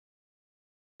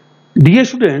Dear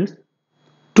students,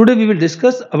 today we will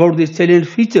discuss about the salient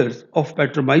features of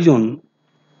Petromyzon.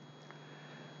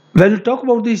 When we talk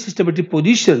about the systematic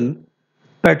position,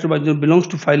 Petromyzon belongs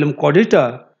to phylum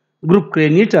Chordata, group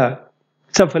Craniata,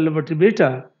 subphylum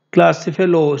Vertebrata, class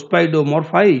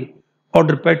Cephalosporidomorphi,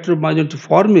 order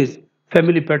Petromyzontiformis,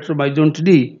 family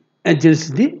Petromyzontidae, and genus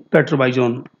the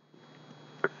Petromyzon.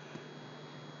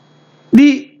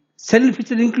 The salient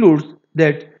feature includes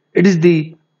that it is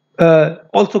the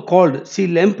also called sea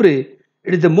lamprey.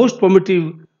 It is the most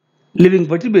primitive living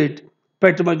vertebrate.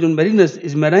 Petromyzon marinus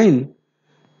is marine.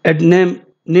 At name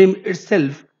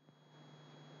itself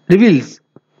reveals.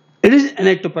 It is an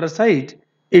ectoparasite.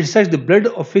 It sucks the blood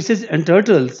of fishes and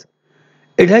turtles.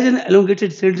 It has an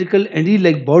elongated cylindrical and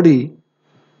eel-like body.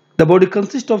 The body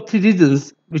consists of three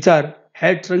regions, which are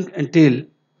head, trunk, and tail.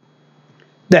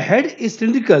 The head is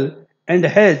cylindrical and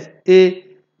has a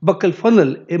buccal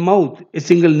funnel, a mouth, a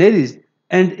single nares,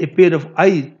 and a pair of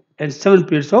eyes and seven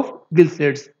pairs of gill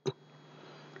slits.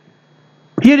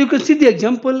 Here you can see the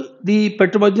example, the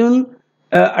Petromyzon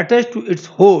attached to its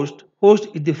host. Host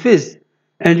is the fish,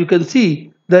 and you can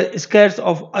see the scars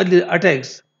of earlier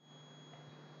attacks.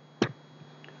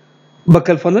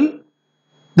 Buccal funnel.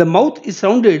 The mouth is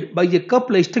surrounded by a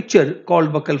cup-like structure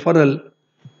called buccal funnel.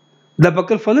 The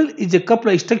buccal funnel is a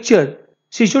cup-like structure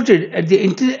situated at the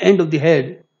interior end of the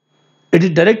head. It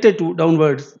is directed to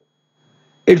downwards.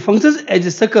 It functions as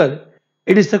a sucker.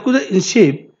 It is circular in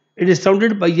shape. It is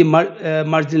surrounded by a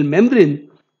marginal membrane.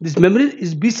 This membrane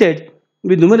is beset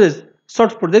with numerous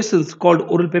soft projections called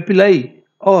oral papillae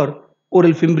or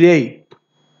oral fimbriae.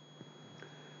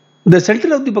 The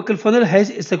center of the buccal funnel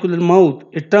has a circular mouth.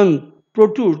 A tongue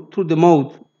protrudes through the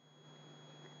mouth.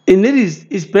 A nares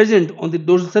is present on the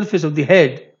dorsal surface of the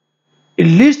head. It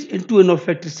leads into an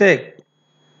olfactory sac.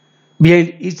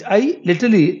 Behind each eye,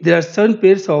 laterally, there are seven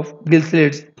pairs of gill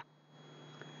slits.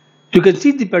 You can see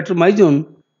the Petromyzon,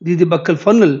 the buccal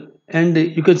funnel, and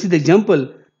you can see the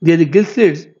example. They are the gill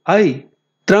slits, eye,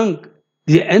 trunk,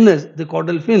 the anus, the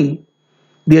caudal fin.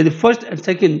 They are the first and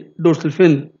second dorsal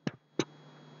fin.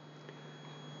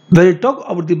 When we talk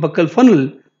about the buccal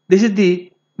funnel, this is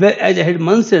the, where as I had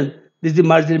mentioned, this is the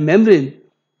marginal membrane.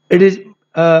 It is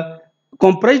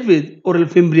comprised with oral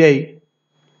fimbriae.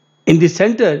 In the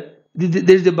center,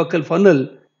 there is the buccal funnel.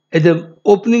 At the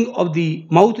opening of the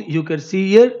mouth, you can see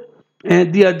here,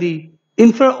 and they are the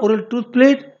infraoral tooth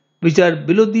plate, which are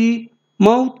below the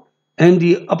mouth, and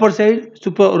the upper side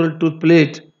supraoral tooth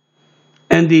plate.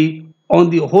 And the on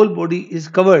the whole body is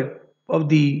covered of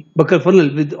the buccal funnel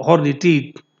with horny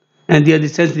teeth, and they are the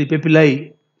sensory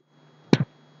papillae.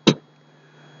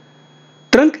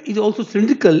 Trunk is also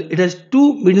cylindrical. It has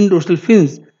two median dorsal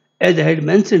fins, as I had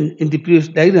mentioned in the previous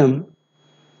diagram.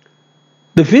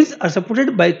 The fins are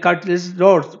supported by cartilaginous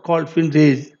rods called fin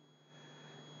rays.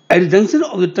 At the junction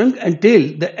of the trunk and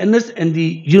tail, the anus and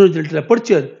the unogenital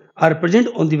aperture are present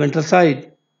on the ventral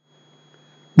side.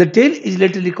 The tail is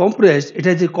laterally compressed. It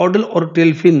has a caudal or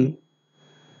tail fin.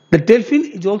 The tail fin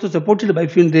is also supported by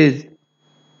fin rays.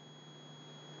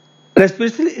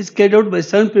 Respiration is carried out by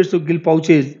seven pairs of gill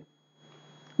pouches.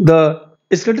 The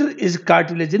skeleton is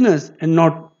cartilaginous and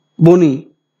not bony.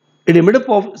 It is made up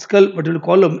of skull, vertebral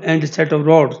column, and a set of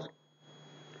rods.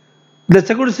 The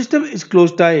circulatory system is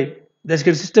closed type. The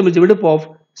skeletal system is made up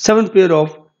of seven pair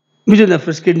of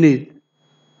mesonephros kidneys.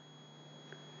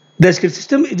 The skeletal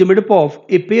system is made up of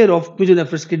a pair of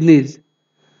mesonephros kidneys.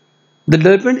 The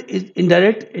development is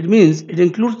indirect. It means it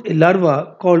includes a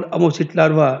larva called ammocyte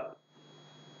larva.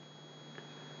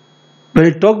 When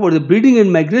we talk about the breeding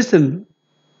and migration,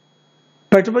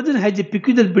 Petromyzon has a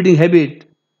peculiar breeding habit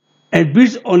and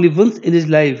breeds only once in his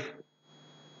life.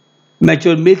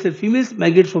 Mature males and females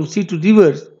migrate from sea to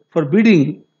rivers for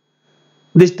breeding.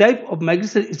 This type of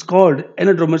migration is called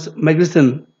anadromous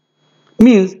migration.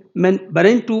 Means when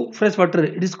marine to freshwater,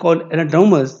 it is called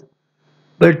anadromous.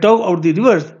 When we talk about the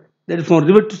rivers, that is from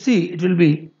river to sea, it will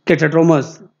be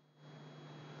catadromous.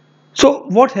 So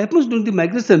what happens during the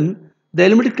migration? The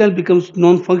alimentary canal becomes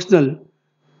non-functional.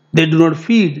 They do not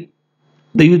feed.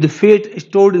 They use the fat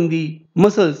stored in the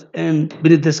muscles and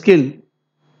beneath the skin.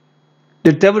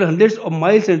 They travel hundreds of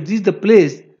miles and reach the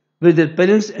place where their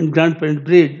parents and grandparents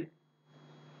breed.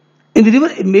 In the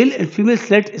river, a male and female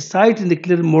select a site in the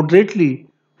clear moderately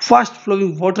fast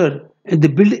flowing water and they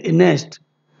build a nest.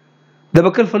 The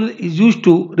buccal funnel is used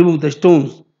to remove the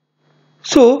stones.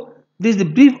 So, this is the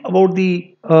brief about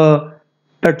the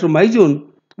Petromyzon,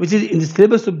 which is in the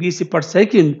syllabus of B.Sc part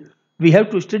 2nd. We have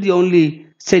to study only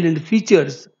salient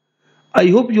features. I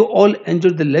hope you all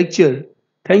enjoyed the lecture.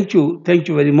 Thank you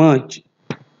very much.